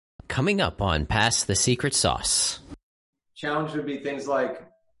coming up on Pass the Secret Sauce. Challenge would be things like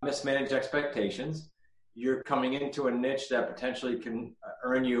mismanaged expectations. You're coming into a niche that potentially can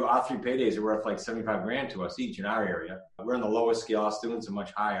earn you, our 3 paydays are worth like 75 grand to us each in our area. We're in the lowest scale, our students are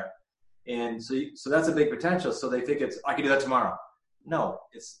much higher. And so that's a big potential. So they think I can do that tomorrow. No,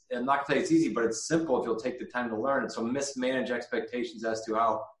 I'm not gonna say it's easy, but it's simple if you'll take the time to learn. So mismanage expectations as to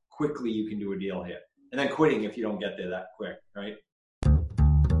how quickly you can do a deal here. And then quitting if you don't get there that quick, right?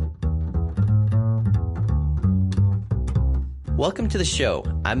 Welcome to the show.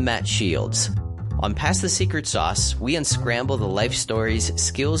 I'm Matt Shields. On Pass the Secret Sauce, we unscramble the life stories,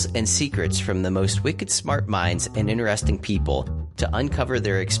 skills, and secrets from the most wicked smart minds and interesting people to uncover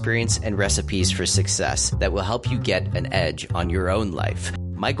their experience and recipes for success that will help you get an edge on your own life.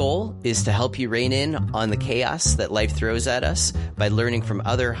 My goal is to help you rein in on the chaos that life throws at us by learning from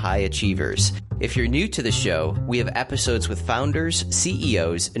other high achievers. If you're new to the show, we have episodes with founders,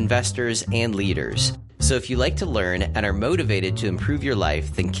 CEOs, investors, and leaders. So if you like to learn and are motivated to improve your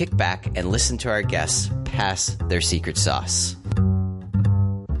life, then kick back and listen to our guests pass their secret sauce.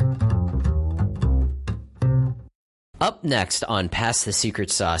 Up next on Pass the Secret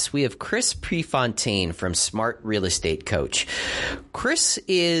Sauce, we have Chris Prefontaine from Smart Real Estate Coach. Chris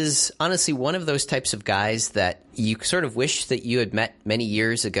is honestly one of those types of guys that you sort of wish that you had met many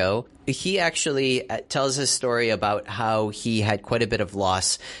years ago. He actually tells his story about how he had quite a bit of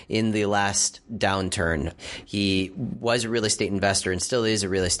loss in the last downturn. He was a real estate investor and still is a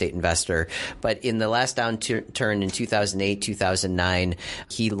real estate investor. But in the last downturn in 2008, 2009,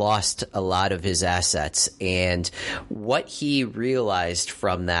 he lost a lot of his assets. And what he realized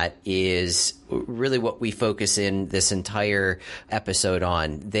from that is really what we focus in this entire episode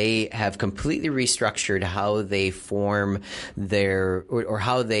on. They have completely restructured how they form their or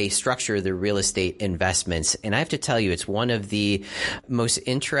how they structure their real estate investments. And I have to tell you, it's one of the most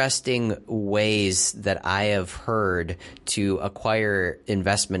interesting ways that I have heard to acquire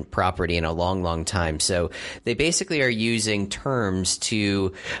investment property in a long, long time. So they basically are using terms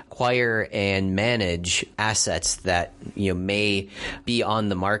to acquire and manage assets that, may be on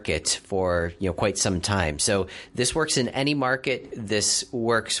the market for, quite some time. So this works in any market. This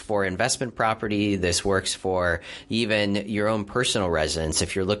works for investment property. This works for even your own personal residence.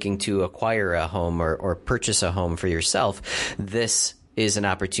 If you're looking to acquire a home or purchase a home for yourself, this is an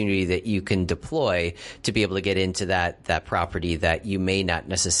opportunity that you can deploy to be able to get into that property that you may not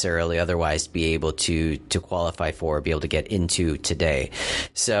necessarily otherwise be able to qualify for or be able to get into today.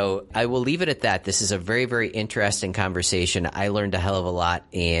 So I will leave it at that. This is a very, very interesting conversation. I learned a hell of a lot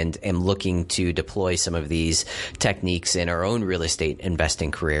and am looking to deploy some of these techniques in our own real estate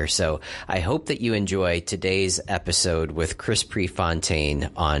investing career. So I hope that you enjoy today's episode with Chris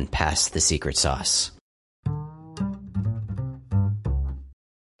Prefontaine on Pass the Secret Sauce.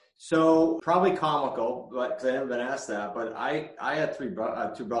 So probably comical, because I never been asked that. But I had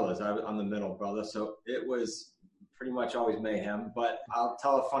two brothers. I'm the middle brother, so it was pretty much always mayhem. But I'll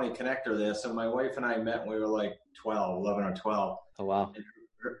tell a funny connector there. So my wife and I met when we were like 11 or 12. Oh, wow. And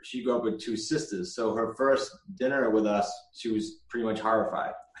she grew up with 2 sisters. So her first dinner with us, she was pretty much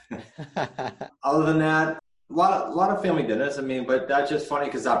horrified. Other than that, a lot of family dinners. But that's just funny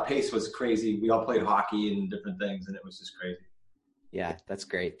because our pace was crazy. We all played hockey and different things, and it was just crazy. Yeah, that's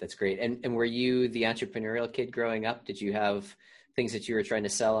great. That's great. And were you the entrepreneurial kid growing up? Did you have things that you were trying to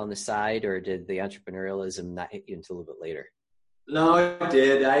sell on the side, or did the entrepreneurialism not hit you until a little bit later? No, I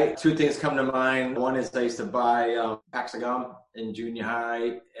did. 2 things come to mind. One is I used to buy packs of gum in junior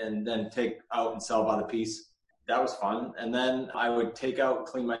high and then take out and sell by the piece. That was fun. And then I would take out,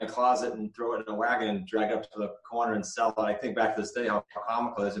 clean my closet and throw it in a wagon and drag it up to the corner and sell it. I think back to this day how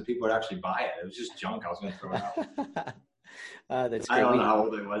comical it is, and people would actually buy it. It was just junk I was going to throw it out. That's great. I don't know how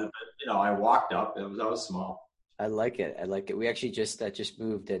old I was, but I walked up. I was small. I like it. We actually just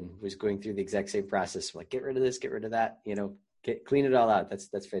moved and was going through the exact same process. Like, get rid of this, get rid of that. Clean it all out.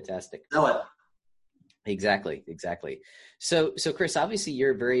 That's fantastic. Sell it. Exactly. So Chris, obviously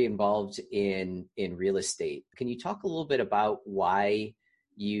you're very involved in real estate. Can you talk a little bit about why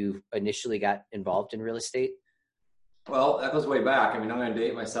you initially got involved in real estate? Well, that goes way back. I'm going to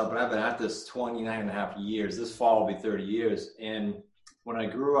date myself, but I've been at this 29 and a half years. This fall will be 30 years. And when I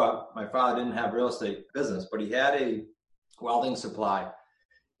grew up, my father didn't have real estate business, but he had a welding supply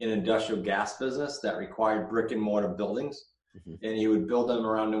and industrial gas business that required brick and mortar buildings. Mm-hmm. And he would build them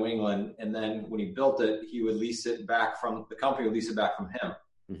around New England. And then when he built it, he would lease it back from the company, would lease it back from him.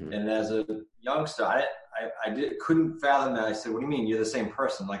 Mm-hmm. And as a youngster, I couldn't fathom that. I said, what do you mean you're the same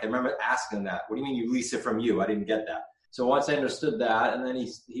person? Like, I remember asking that. What do you mean you lease it from you? I didn't get that. So once I understood that, and then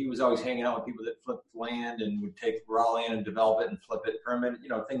he was always hanging out with people that flipped land and would take raw land and develop it and flip it permanent,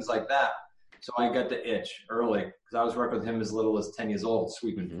 things like that. So I got the itch early because I was working with him as little as 10 years old,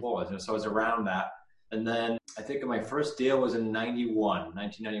 sweeping floors. And so I was around that. And then I think my first deal was in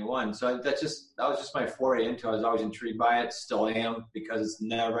 1991. So that was just my foray into it. I was always intrigued by it, still am, because it's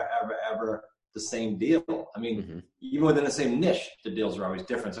never, ever, ever the same deal. I mean, even within the same niche, the deals are always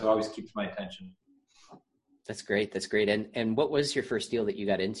different. So it always keeps my attention. That's great. That's great. And what was your first deal that you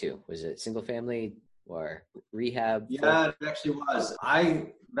got into? Was it single family or rehab? Yeah, it actually was.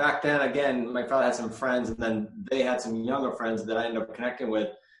 Back then, again, my father had some friends, and then they had some younger friends that I ended up connecting with.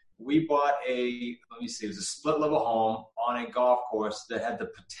 We bought it was a split level home on a golf course that had the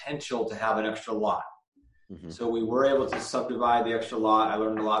potential to have an extra lot. So we were able to subdivide the extra lot. I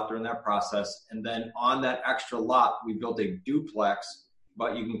learned a lot during that process. And then on that extra lot, we built a duplex,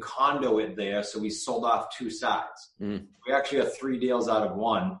 but you can condo it there. So we sold off two sides. We actually had 3 deals out of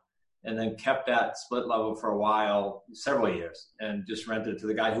one, and then kept that split level for a while, several years, and just rented it to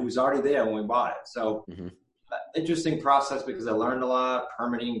the guy who was already there when we bought it. So interesting process because I learned a lot,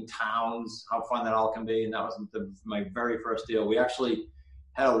 permitting towns, how fun that all can be. And that was my very first deal. We actually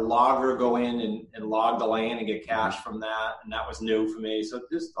had a logger go in and log the land and get cash from that. And that was new for me. So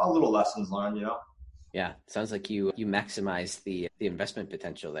just all little lessons learned, Yeah. Sounds like you maximized the investment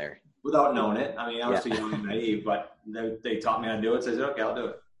potential there. Without knowing it. I mean, I was too young and naive, but they taught me how to do it. So I said, okay, I'll do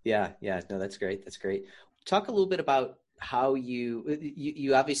it. Yeah. No, that's great. That's great. Talk a little bit about how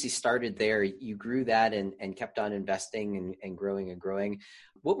you obviously started there. You grew that and kept on investing and growing.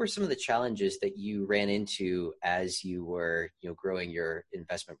 What were some of the challenges that you ran into as you were, growing your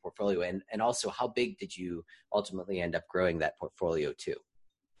investment portfolio? And also, how big did you ultimately end up growing that portfolio to?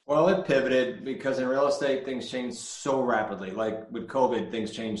 Well, it pivoted because in real estate, things change so rapidly. Like with COVID,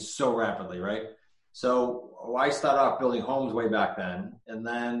 things changed so rapidly, right? So I started off building homes way back then. And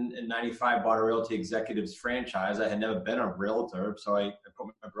then in 95, bought a Realty Executives franchise. I had never been a realtor, so I put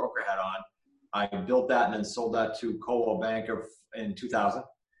my broker hat on. I built that and then sold that to Coldwell Banker in 2000.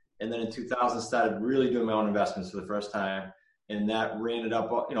 And then in 2000, started really doing my own investments for the first time. And that ran it up,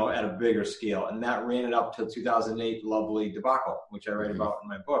 at a bigger scale. And that ran it up to 2008 lovely debacle, which I write about in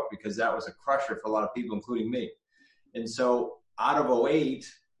my book, because that was a crusher for a lot of people, including me. And so out of 2008,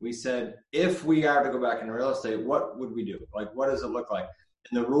 we said, if we are to go back into real estate, what would we do? Like, what does it look like?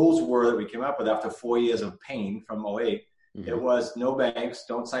 And the rules were that we came up with after 4 years of pain from 2008, it was no banks,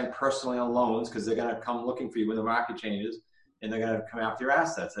 don't sign personally on loans because they're going to come looking for you when the market changes and they're going to come after your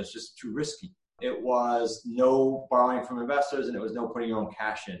assets. That's just too risky. It was no borrowing from investors, and it was no putting your own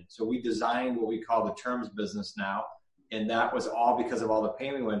cash in. So we designed what we call the terms business now, and that was all because of all the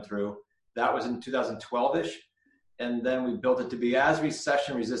pain we went through. That was in 2012-ish. And then we built it to be as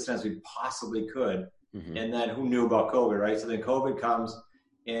recession resistant as we possibly could. And then who knew about COVID, right? So then COVID comes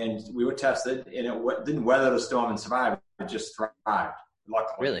and we were tested, and it didn't weather the storm and survive. It just thrived.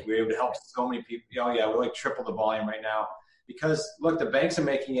 Luckily, really? We were able to help so many people. We're like triple the volume right now because look, the banks are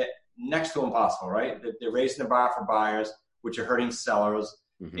making it next to impossible, right? They're raising the bar for buyers, which are hurting sellers,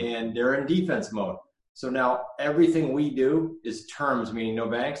 and they're in defense mode. So now everything we do is terms, meaning no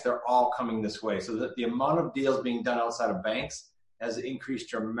banks. They're all coming this way. So that the amount of deals being done outside of banks has increased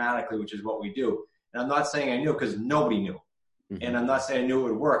dramatically, which is what we do. And I'm not saying I knew because nobody knew. And I'm not saying I knew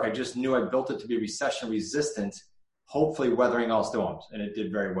it would work. I just knew I built it to be recession resistant, hopefully weathering all storms. And it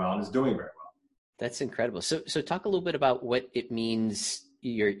did very well and is doing very well. That's incredible. So talk a little bit about what it means,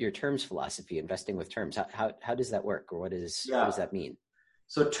 your terms philosophy, investing with terms. How does that work, or what does that mean?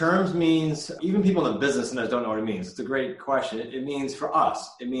 So terms means, even people in the business don't know what it means. It's a great question. It means for us,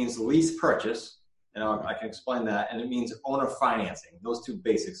 it means lease purchase, and I can explain that, and it means owner financing. Those two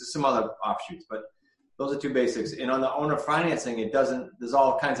basics. There's some other offshoots, but those are two basics. And on the owner financing, there's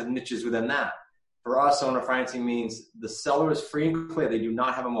all kinds of niches within that. For us, owner financing means the seller is free and clear. They do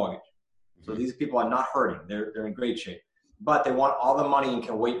not have a mortgage. So these people are not hurting. They're in great shape. But they want all the money and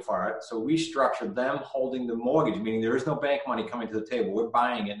can wait for it. So we structure them holding the mortgage, meaning there is no bank money coming to the table. We're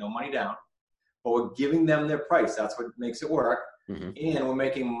buying it, no money down. But we're giving them their price. That's what makes it work. And we're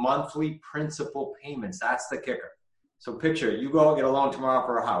making monthly principal payments. That's the kicker. So picture, you go and get a loan tomorrow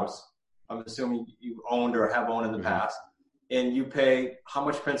for a house. I'm assuming you owned or have owned in the past. And you pay how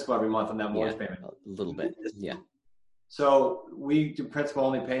much principal every month on that mortgage payment? A little bit, yeah. So we do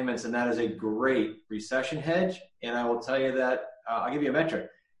principal-only payments, and that is a great recession hedge. And I will tell you that, I'll give you a metric.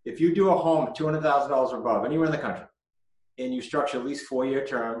 If you do a home $200,000 or above, anywhere in the country, and you structure at least 4-year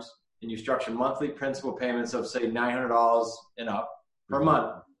terms, and you structure monthly principal payments of, say, $900 and up per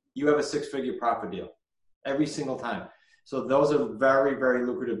month, you have a 6-figure profit deal every single time. So those are very, very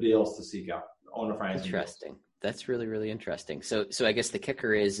lucrative deals to seek out, owner financing. Interesting. Deals. That's really, really interesting. So I guess the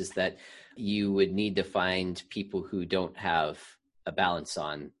kicker is that you would need to find people who don't have a balance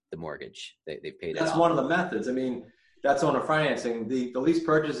on the mortgage. They've paid it off. That's one of the methods. I mean, that's owner financing. The lease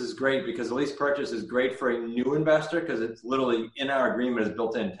purchase is great because the lease purchase is great for a new investor because it's literally in our agreement is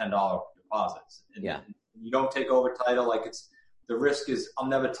built in $10 deposits. And yeah. You don't take over title. Like the risk is, I'll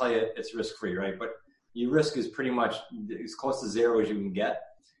never tell you it's risk free, right? But your risk is pretty much as close to zero as you can get.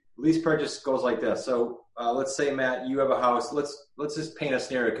 Lease purchase goes like this. So let's say, Matt, you have a house. Let's just paint a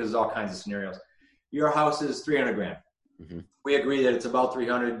scenario because there's all kinds of scenarios. Your house is $300,000. Mm-hmm. We agree that it's about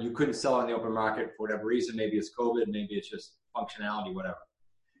 300. You couldn't sell it in the open market for whatever reason. Maybe it's COVID. Maybe it's just functionality, whatever.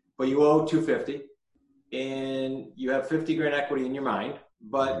 But you owe 250, and you have 50 grand equity in your mind.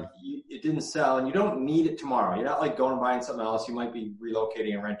 But it didn't sell, and you don't need it tomorrow. You're not like going and buying something else. You might be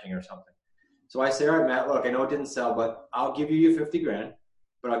relocating and renting or something. So I say, all right, Matt, look, I know it didn't sell, but I'll give you your 50 grand,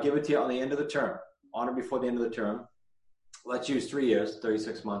 but I'll give it to you on the end of the term, on or before the end of the term. Let's use 3 years,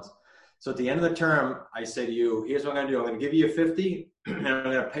 36 months. So at the end of the term, I say to you, here's what I'm going to do. I'm going to give you your 50, and I'm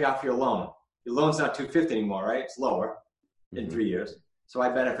going to pay off your loan. Your loan's not 250 anymore, right? It's lower in 3 years. So I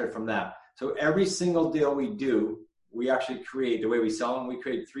benefit from that. So every single deal we do, we actually create, the way we sell them, we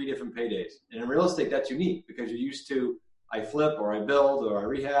create 3 different paydays. And in real estate, that's unique because you're used to, I flip or I build or I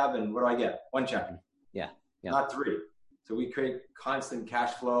rehab, and what do I get? 1 check. Yeah. Not 3. So we create constant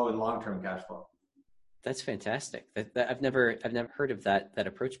cash flow and long-term cash flow. That's fantastic. I've never heard of that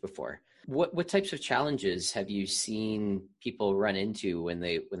approach before. What types of challenges have you seen people run into when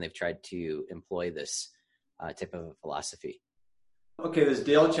they've tried to employ this type of philosophy? Okay, there's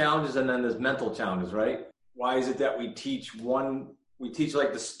daily challenges and then there's mental challenges, right? Why is it that we teach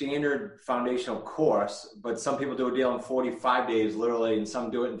like the standard foundational course, but some people do a deal in 45 days literally, and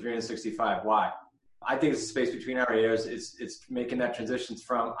some do it in 365. Why? I think it's a space between our ears. It's making that transition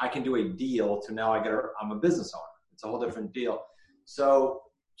from I can do a deal to now I'm a business owner. It's a whole different deal. So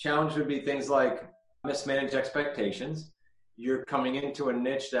challenge would be things like mismanaged expectations. You're coming into a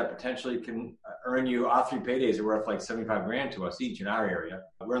niche that potentially can earn you, our 3 paydays are worth like 75 grand to us each in our area.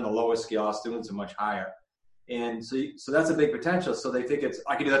 We're in the lowest scale. Our students are much higher. And so that's a big potential. So they think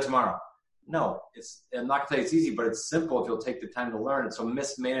I can do that tomorrow. No, I'm not going to tell you it's easy, but it's simple if you'll take the time to learn it. So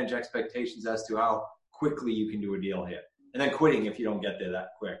mismanage expectations as to how quickly you can do a deal here. And then quitting if you don't get there that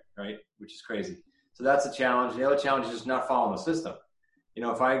quick, right? Which is crazy. So that's a challenge. The other challenge is just not following the system. You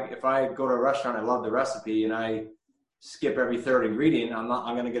know, if I go to a restaurant, I love the recipe, and I skip every third ingredient, I'm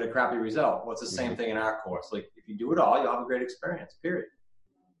going to get a crappy result. Well, it's the same thing in our course. Like if you do it all, you'll have a great experience, period.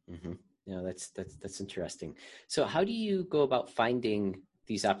 Mm-hmm. Yeah, that's interesting. So how do you go about finding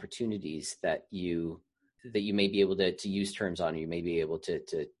these opportunities that you may be able to use terms on, or you may be able to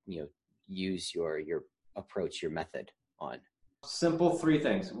use your approach, your method on? Simple 3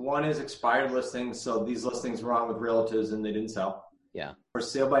 things. One is expired listings. So these listings were on with realtors and they didn't sell. Yeah. For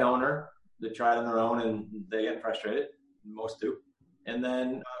sale by owner, they try it on their own and they get frustrated. Most do. And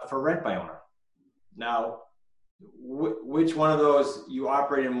then for rent by owner. Now, which one of those you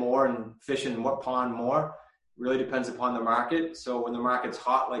operate in more and fish in what pond more really depends upon the market. So when the market's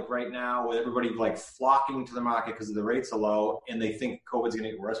hot, like right now, with everybody like flocking to the market because the rates are low and they think COVID's going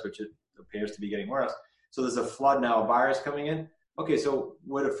to get worse, which it appears to be getting worse. So there's a flood now of buyers coming in. Okay, so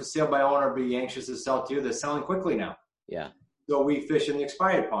would a for sale by owner be anxious to sell to you? They're selling quickly now. Yeah. So we fish in the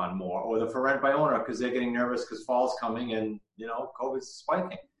expired pond more, or the for rent by owner because they're getting nervous because fall's coming and COVID's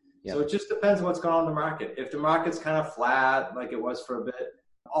spiking. Yep. So it just depends on what's going on in the market. If the market's kind of flat, like it was for a bit,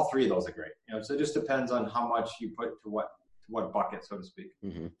 all 3 of those are great. So it just depends on how much you put to what bucket, so to speak.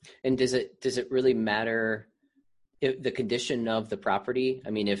 Mm-hmm. And does it really matter if the condition of the property? I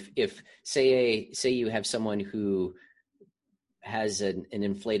mean, if say you have someone who has an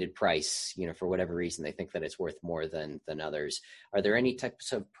inflated price, for whatever reason, they think that it's worth more than others. Are there any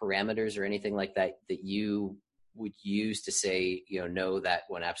types of parameters or anything like that you would use to say, no, that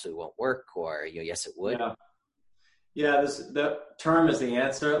one absolutely won't work, or, yes, it would? Yeah, the term is the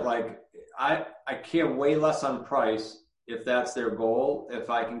answer. Like I care way less on price if that's their goal, if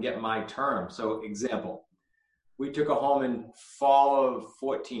I can get my term. So example, we took a home in fall of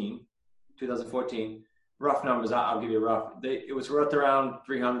 2014, rough numbers, I'll give you rough. It was worth around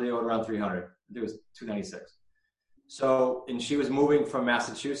 300, they owed around 300. It was 296. So, and she was moving from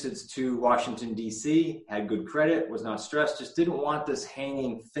Massachusetts to Washington, D.C., had good credit, was not stressed, just didn't want this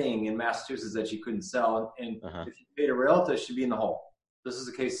hanging thing in Massachusetts that she couldn't sell. And if you paid a realtor, she'd be in the hole. This is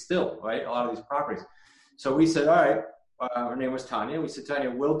the case still, right? A lot of these properties. So we said, all right, her name was Tanya. We said,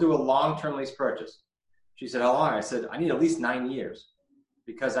 Tanya, we'll do a long-term lease purchase. She said, how long? I said, I need at least 9 years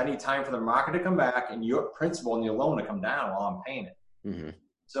because I need time for the market to come back and your principal and your loan to come down while I'm paying it. Mm-hmm.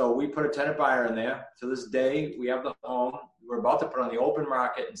 So we put a tenant buyer in there. To this day, we have the home. We're about to put on the open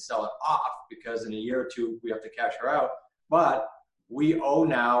market and sell it off because in a year or two, we have to cash her out. But we owe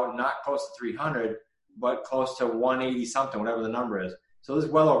now not close to 300, but close to 180 something, whatever the number is. So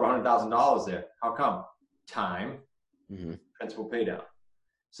there's well over $100,000 there. How come? Time, principal pay down.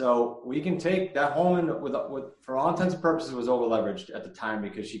 So we can take that home and with for all intents and purposes was over leveraged at the time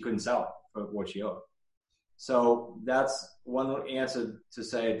because she couldn't sell it for what she owed. So that's one answer to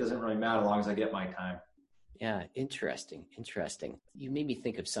say it doesn't really matter as long as I get my time. Yeah, interesting. You made me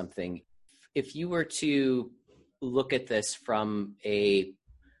think of something. If you were to look at this from a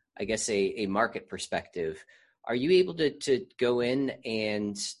market perspective, are you able to go in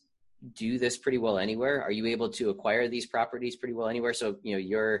and do this pretty well anywhere? Are you able to acquire these properties pretty well anywhere? So,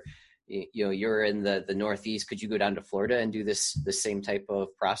 you're in the Northeast. Could you go down to Florida and do the same type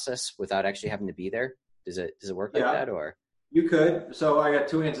of process without actually having to be there? Does it work like that, or? You could. So I got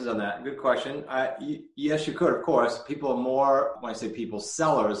two answers on that. Good question. Yes, you could, of course. People are more, when I say people,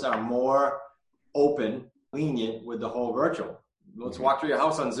 sellers are more open, lenient with the whole virtual. Let's walk through your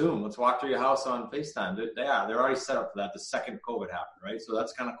house on Zoom. Let's walk through your house on FaceTime. They're already set up for that the second COVID happened, right? So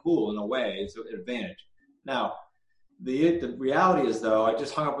that's kind of cool in a way. It's an advantage. Now, the reality is, though, I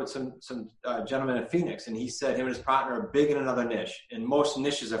just hung up with some gentleman in Phoenix, and he said him and his partner are big in another niche, and most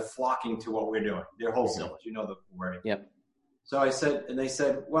niches are flocking to what we're doing. They're wholesalers. You know the wording. Yep. So I said, and they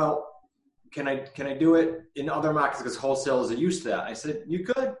said, well, can I do it in other markets because wholesalers are used to that? I said, you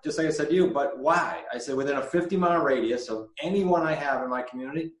could, just like I said to you, but why? I said, within a 50-mile radius of anyone I have in my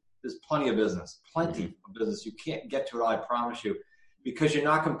community, there's plenty of business, of business. You can't get to it all, I promise you, because you're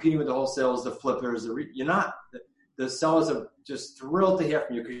not competing with the wholesalers, the flippers, you're not. The sellers are just thrilled to hear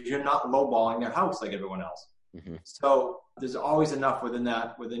from you because you're not lowballing their house like everyone else. So there's always enough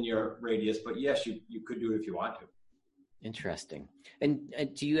within your radius, but yes, you could do it if you want to. Interesting. And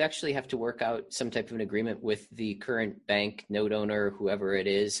do you actually have to work out some type of an agreement with the current bank, note owner, whoever it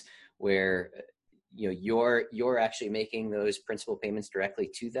is, where you're actually making those principal payments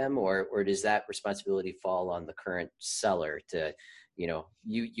directly to them, or does that responsibility fall on the current seller to,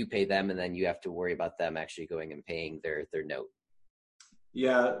 you pay them and then you have to worry about them actually going and paying their note?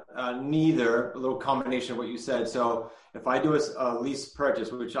 Yeah, neither. A little combination of what you said. So if I do a lease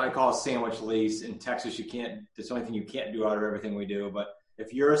purchase, which I call a sandwich lease in Texas, that's the only thing you can't do out of everything we do. But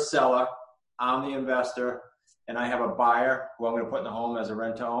if you're a seller, I'm the investor, and I have a buyer who I'm going to put in the home as a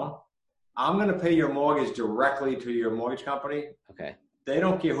rent to own, I'm going to pay your mortgage directly to your mortgage company. Okay. They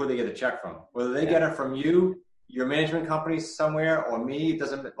don't care who they get the check from. Whether they get it from you, your management company somewhere, or me,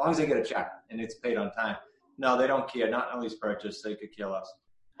 as long as they get a check and it's paid on time. No, they don't care. Not in a lease purchase. They could kill us.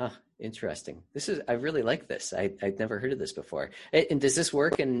 Huh. Interesting. I really like this. I'd never heard of this before. And does this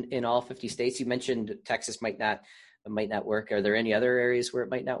work in all 50 states? You mentioned Texas might not work. Are there any other areas where it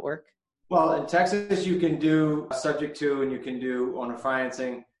might not work? Well, in Texas, you can do subject to, and you can do owner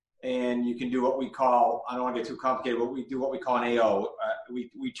financing, and you can do what we call, I don't want to get too complicated, but we do what we call an AO.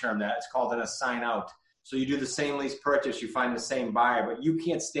 We term that. It's called an assign out. So you do the same lease purchase, you find the same buyer, but you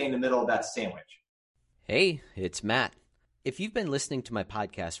can't stay in the middle of that sandwich. Hey, it's Matt. If you've been listening to my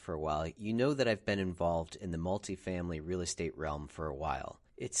podcast for a while, you know that I've been involved in the multifamily real estate realm for a while.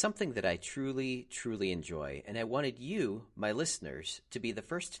 It's something that I truly, truly enjoy, and I wanted you, my listeners, to be the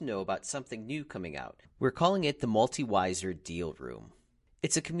first to know about something new coming out. We're calling it the Multi-Wiser Deal Room.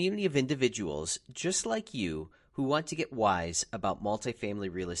 It's a community of individuals just like you who want to get wise about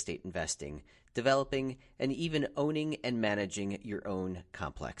multifamily real estate investing, developing, and even owning and managing your own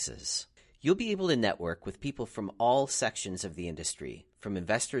complexes. You'll be able to network with people from all sections of the industry, from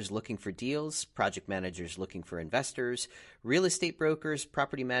investors looking for deals, project managers looking for investors, real estate brokers,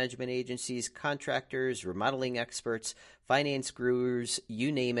 property management agencies, contractors, remodeling experts, finance gurus,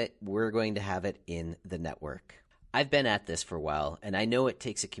 you name it, we're going to have it in the network. I've been at this for a while, and I know it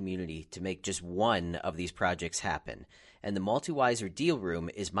takes a community to make just one of these projects happen. And the Multi-Wiser Deal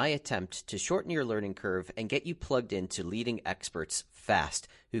Room is my attempt to shorten your learning curve and get you plugged into leading experts fast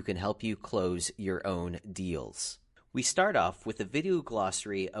who can help you close your own deals. We start off with a video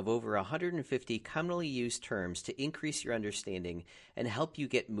glossary of over 150 commonly used terms to increase your understanding and help you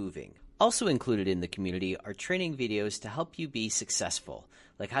get moving. Also included in the community are training videos to help you be successful,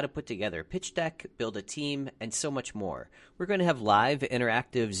 like how to put together a pitch deck, build a team, and so much more. We're going to have live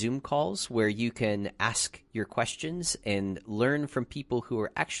interactive Zoom calls where you can ask your questions and learn from people who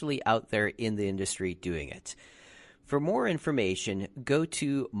are actually out there in the industry doing it. For more information, go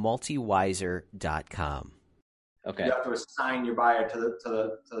to multiwiser.com. Okay. You have to assign your buyer to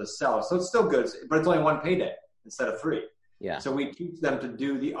the seller. So it's still good, but it's only one payday instead of 3. Yeah. So we teach them to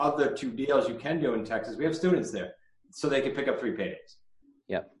do the other 2 deals you can do in Texas. We have students there, so they can pick up 3 paydays.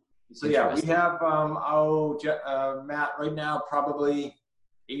 Yep. So yeah, we have, Matt, right now, probably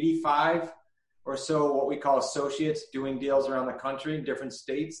 85 or so what we call associates doing deals around the country in different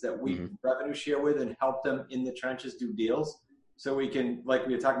states that we revenue share with and help them in the trenches do deals. So we can, like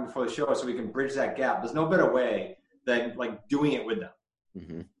we were talking before the show, so we can bridge that gap. There's no better way than like doing it with them.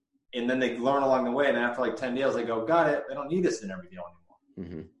 Mm-hmm. And then they learn along the way. And after like 10 deals, they go, got it. They don't need this in every deal anymore.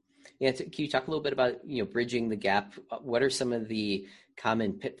 Mm-hmm. Yeah. Can you talk a little bit about, bridging the gap? What are some of the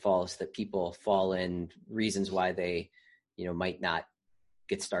common pitfalls that people fall in, reasons why they, might not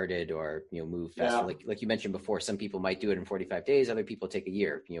get started or, move faster? Yeah. Like you mentioned before, some people might do it in 45 days. Other people take a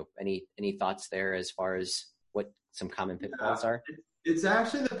year. Any thoughts there as far as what some common pitfalls are? It's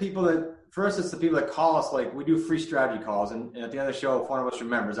actually the people that, first, it's the people that call us. Like, we do free strategy calls. And at the end of the show, if one of us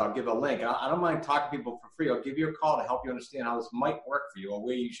remembers, I'll give a link. I don't mind talking to people for free. I'll give you a call to help you understand how this might work for you or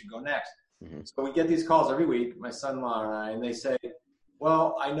where you should go next. Mm-hmm. So we get these calls every week, my son-in-law and I, and they say,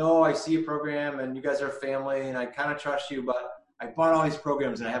 well, I know I see a program and you guys are a family and I kind of trust you, but I bought all these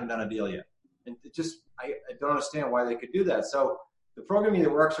programs and I haven't done a deal yet. And it just, I don't understand why they could do that. So the program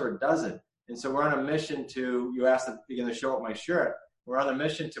either works or it doesn't. And so we're on a mission to, you asked at the beginning of the show with my shirt, we're on a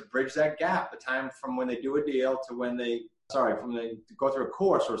mission to bridge that gap, the time from when they do a deal to when they go through a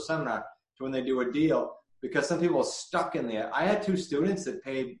course or a seminar to when they do a deal, because some people are stuck in there. I had 2 students that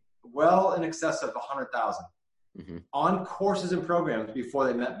paid well in excess of $100,000 on courses and programs before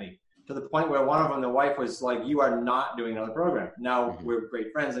they met me, to the point where one of them, the wife was like, you are not doing another program. Now we're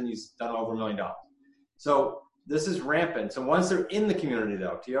great friends and he's done over $1 million. So this is rampant. So once they're in the community,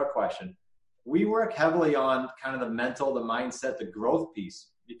 though, to your question, we work heavily on kind of the mental, the mindset, the growth piece,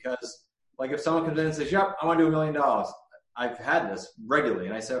 because like if someone comes in and says, yep, I want to do $1 million. I've had this regularly.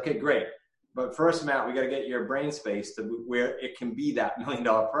 And I say, okay, great. But first, Matt, we got to get your brain space to where it can be that $1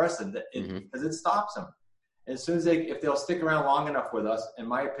 million person, because it stops them. As soon as if they'll stick around long enough with us, in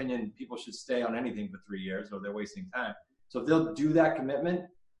my opinion, people should stay on anything for 3 years or they're wasting time. So if they'll do that commitment,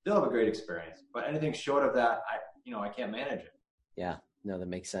 they'll have a great experience. But anything short of that, I can't manage it. Yeah. No, that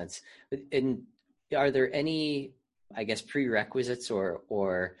makes sense. And are there any, I guess, prerequisites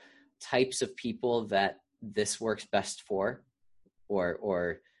or types of people that this works best for,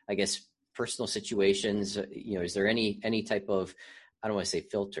 or I guess personal situations? Is there any type of, I don't want to say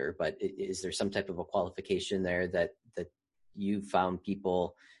filter, but is there some type of a qualification there that you found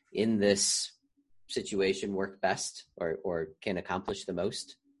people in this situation work best or can accomplish the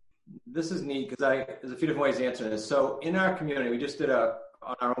most? This is neat because there's a few different ways to answer this. So in our community, we just did on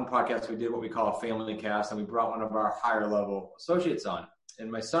our own podcast, we did what we call a family cast, and we brought one of our higher level associates on. And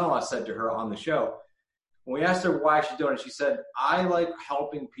my son-in-law said to her on the show, when we asked her why she's doing it, she said, I like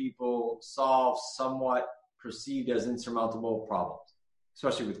helping people solve somewhat perceived as insurmountable problems,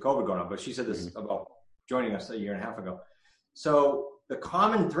 especially with COVID going on. But she said this about joining us a year and a half ago. So the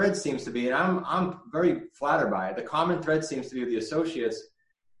common thread seems to be, and I'm very flattered by it, the common thread seems to be the associates,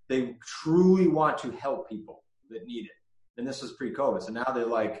 they truly want to help people that need it. And this was pre-COVID. So now they're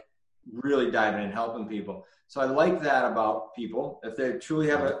like really diving in and helping people. So I like that about people. If they truly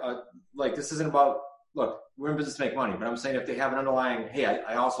have this isn't about, look, we're in business to make money, but I'm saying if they have an underlying, hey,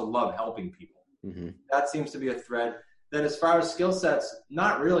 I also love helping people. That seems to be a thread. Then as far as skill sets,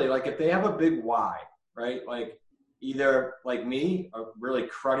 not really. Like if they have a big why, right? Like either like me, a really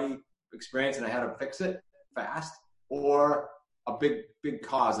cruddy experience and I had to fix it fast, or a big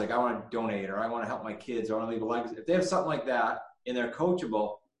cause, like I want to donate or I want to help my kids or I want to leave a legacy. If they have something like that and they're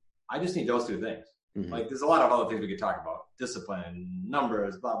coachable, I just need those 2 things. Like there's a lot of other things we could talk about, discipline,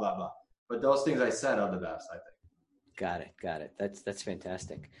 numbers, blah, blah, blah. But those things I said are the best, I think. Got it. That's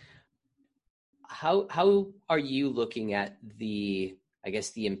fantastic. How are you looking at the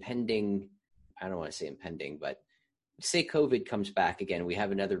impending, I don't want to say impending, but say COVID comes back again, we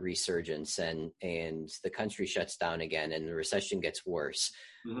have another resurgence and the country shuts down again and the recession gets worse.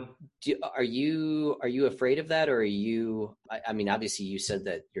 Are you afraid of that? Or are you, I mean, obviously you said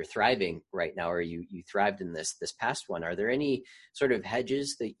that you're thriving right now, or you thrived in this past one. Are there any sort of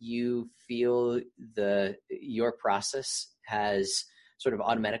hedges that you feel your process has sort of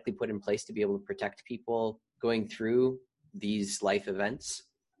automatically put in place to be able to protect people going through these life events?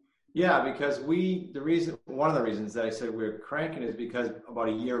 Yeah, because one of the reasons that I said we're cranking is because about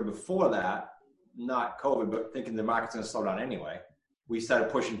a year before that, not COVID, but thinking the market's going to slow down anyway, we started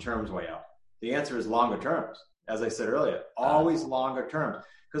pushing terms way out. The answer is longer terms. As I said earlier, always longer terms.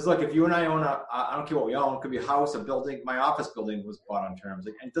 Because look, if you and I own I don't care what we own, it could be a house, a building. My office building was bought on terms.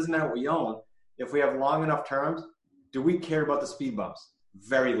 And it doesn't matter what we own. If we have long enough terms, do we care about the speed bumps?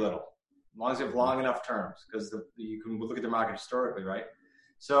 Very little. As long as you have long enough terms, because you can look at the market historically, right?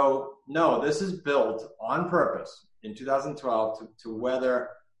 So no, this is built on purpose in 2012 to weather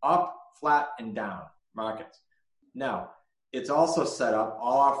up, flat, and down markets. Now, it's also set up,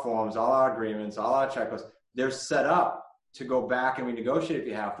 all our forms, all our agreements, all our checklists, they're set up to go back and renegotiate if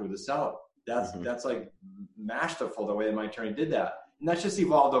you have to with the seller. That's like masterful the way that my attorney did that. And that's just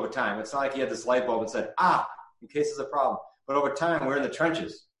evolved over time. It's not like he had this light bulb and said, in case there's a problem. But over time, we're in the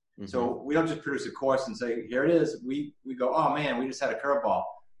trenches. So we don't just produce a course and say, here it is. We go, oh man, we just had a curveball.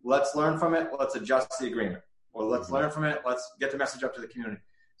 Let's learn from it. Let's adjust the agreement. Or let's learn from it. Let's get the message up to the community.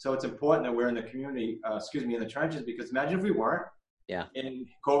 So it's important that we're in the community, in the trenches, because imagine if we weren't. Yeah. And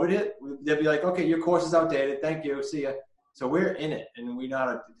COVID hit, they'd be like, okay, your course is outdated. Thank you. See ya. So we're in it, and we know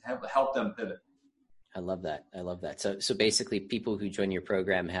how to help them pivot. I love that. So basically, people who join your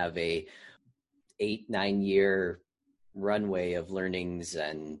program have a 8-9 year runway of learnings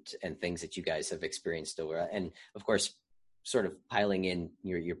and things that you guys have experienced over, and of course, sort of piling in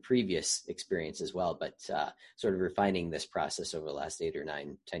your previous experience as well, but sort of refining this process over the last 8 or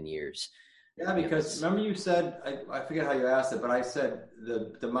 9, 10 years. Yeah, because remember you said, I forget how you asked it, but I said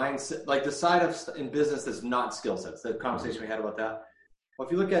the mindset, like the side of in business that's not skill sets, the conversation we had about that. Well,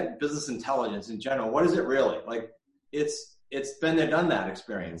 if you look at business intelligence in general, what is it really? Like it's been there, done that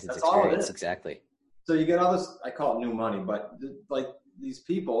experience. That's all it is. Exactly. So you get all this, I call it new money, but like these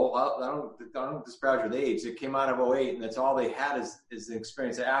people, I don't disparage with age, that came out of 2008 and that's all they had is the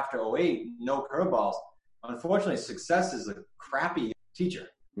experience after 2008, no curveballs. Unfortunately, success is a crappy teacher.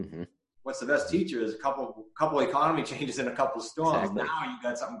 What's the best teacher is a couple economy changes and a couple of storms. Exactly. Now you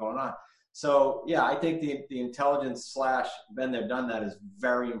got something going on. So yeah, I think the intelligence / been there, done that is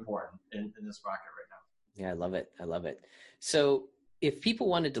very important in this market right now. Yeah, I love it. So if people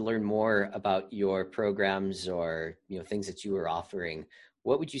wanted to learn more about your programs or things that you are offering,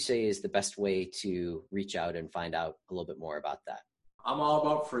 what would you say is the best way to reach out and find out a little bit more about that? I'm all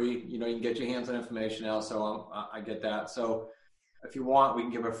about free. You can get your hands on information now, so I get that. So if you want, we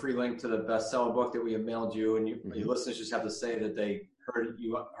can give a free link to the bestseller book that we have mailed you, and your listeners just have to say that they heard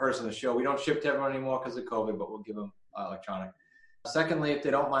us on the show. We don't ship to everyone anymore because of COVID, but we'll give them electronic. Secondly, if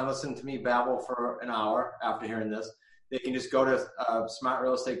they don't mind listening to me babble for an hour after hearing this, they can just go to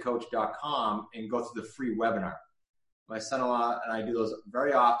smartrealestatecoach.com and go through the free webinar. My son-in-law and I do those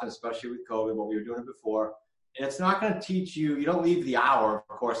very often, especially with COVID, but we were doing it before. And it's not going to teach you don't leave the hour,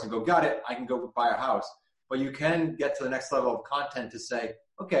 of course, and go, got it, I can go buy a house. But you can get to the next level of content to say,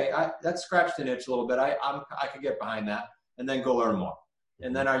 okay, that scratched an itch a little bit. I could get behind that, and then go learn more.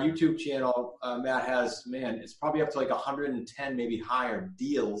 And then our YouTube channel, Matt has, it's probably up to like 110, maybe higher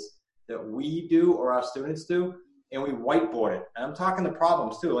deals that we do or our students do, and we whiteboard it. And I'm talking the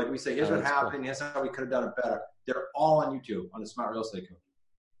problems too. Like we say, here's what happened, cool. Here's how we could have done it better. They're all on YouTube on the Smart Real Estate Coach.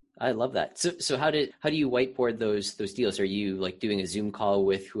 I love that. So how do you whiteboard those deals? Are you like doing a Zoom call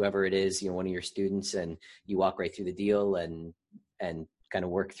with whoever it is, one of your students, and you walk right through the deal and kind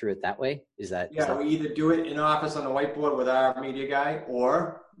of work through it that way? We either do it in office on the whiteboard with our media guy,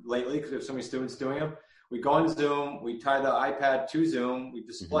 or lately, because we have so many students doing them, we go on Zoom, we tie the iPad to Zoom, we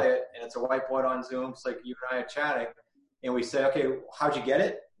display it, and it's a whiteboard on Zoom. It's like you and I are chatting, and we say, okay, how'd you get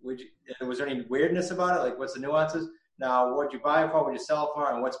it? Was there any weirdness about it? Like, what's the nuances? Now, what'd you buy it for? What'd you sell it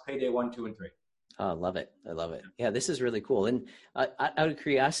for? And what's payday 1, 2, and 3? Oh, I love it. Yeah, this is really cool. And out of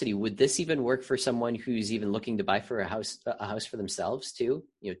curiosity, would this even work for someone who's even looking to buy for a house for themselves too?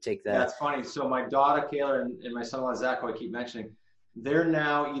 Take that. That's funny. So my daughter, Kayla, and my son-in-law, Zach, who I keep mentioning, they're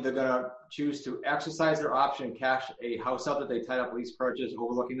now either going to choose to exercise their option and cash a house out that they tied up lease purchase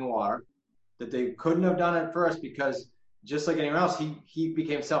overlooking the water, that they couldn't have done at first because just like anyone else, he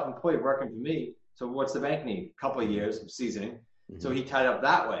became self-employed working for me. So what's the bank need? A couple of years of seasoning. So he tied up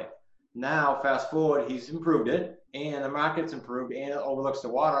that way. Now, fast forward, he's improved it, and the market's improved, and it overlooks the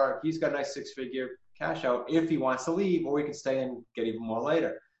water. He's got a nice 6-figure cash out if he wants to leave, or he can stay and get even more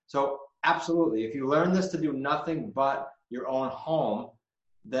later. So absolutely, if you learn this to do nothing but your own home,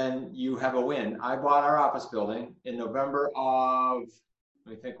 then you have a win. I bought our office building in November of,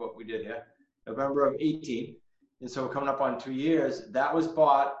 let me think what we did here, November of 18. And so we're coming up on 2 years. That was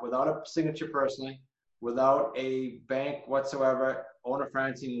bought without a signature personally, without a bank whatsoever, owner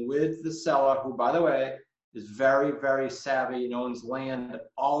financing with the seller, who, by the way, is very, very savvy and owns land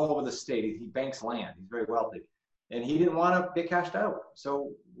all over the state. He banks land. He's very wealthy. And he didn't want to get cashed out.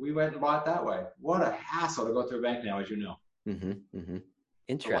 So we went and bought that way. What a hassle to go through a bank now, as you know.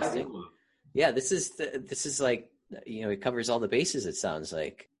 Interesting. Yeah, this is like, it covers all the bases, it sounds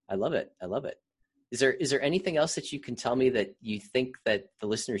like. I love it. Is there anything else that you can tell me that you think that the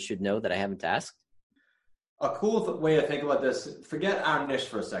listeners should know that I haven't asked? A cool way to think about this, forget our niche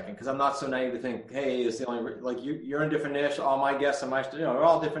for a second, because I'm not so naive to think, hey, it's the only, like you're in a different niche, all my guests and we're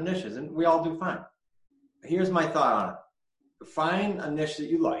all different niches, and we all do fine. here's my thought on it. Find a niche that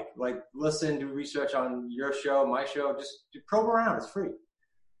you like listen, do research on your show, my show, just probe around. It's free.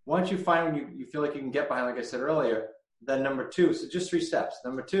 Once you find you feel like you can get behind, like I said earlier, then number two, so just 3 steps.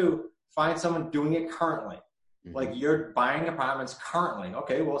 Number 2, find someone doing it currently. Mm-hmm. Like you're buying apartments currently.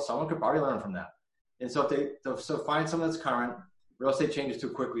 Okay, well, someone could probably learn from that. And so so find someone that's current. Real estate changes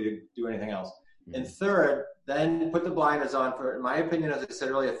too quickly to do anything else. Mm-hmm. And third, then put the blinders on for, in my opinion, as I said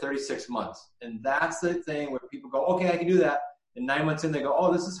earlier, 36 months. And that's the thing where people go, okay, I can do that. And 9 months in, they go,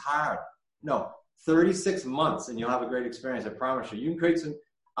 oh, this is hard. No, 36 months and you'll have a great experience. I promise you. You can create some,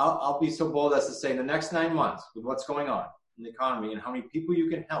 I'll be so bold as to say in the next 9 months with what's going on in the economy and how many people you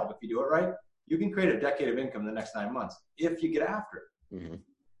can help. If you do it right, you can create a decade of income in the next 9 months if you get after it. Mm-hmm.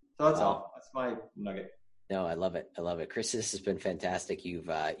 So that's all. That's my nugget. No, I love it. I love it. Chris, this has been fantastic. You've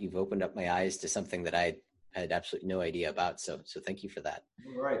opened up my eyes to something that I had absolutely no idea about. So thank you for that.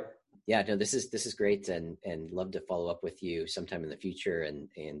 All right. Yeah, no, this is great, and love to follow up with you sometime in the future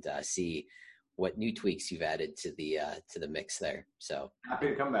and see what new tweaks you've added to the mix there. So happy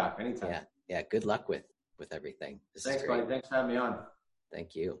to come back anytime. Yeah. Good luck with everything. Thanks, buddy. Thanks for having me on.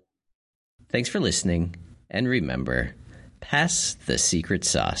 Thank you. Thanks for listening, and remember, pass the secret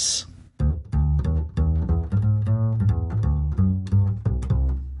sauce.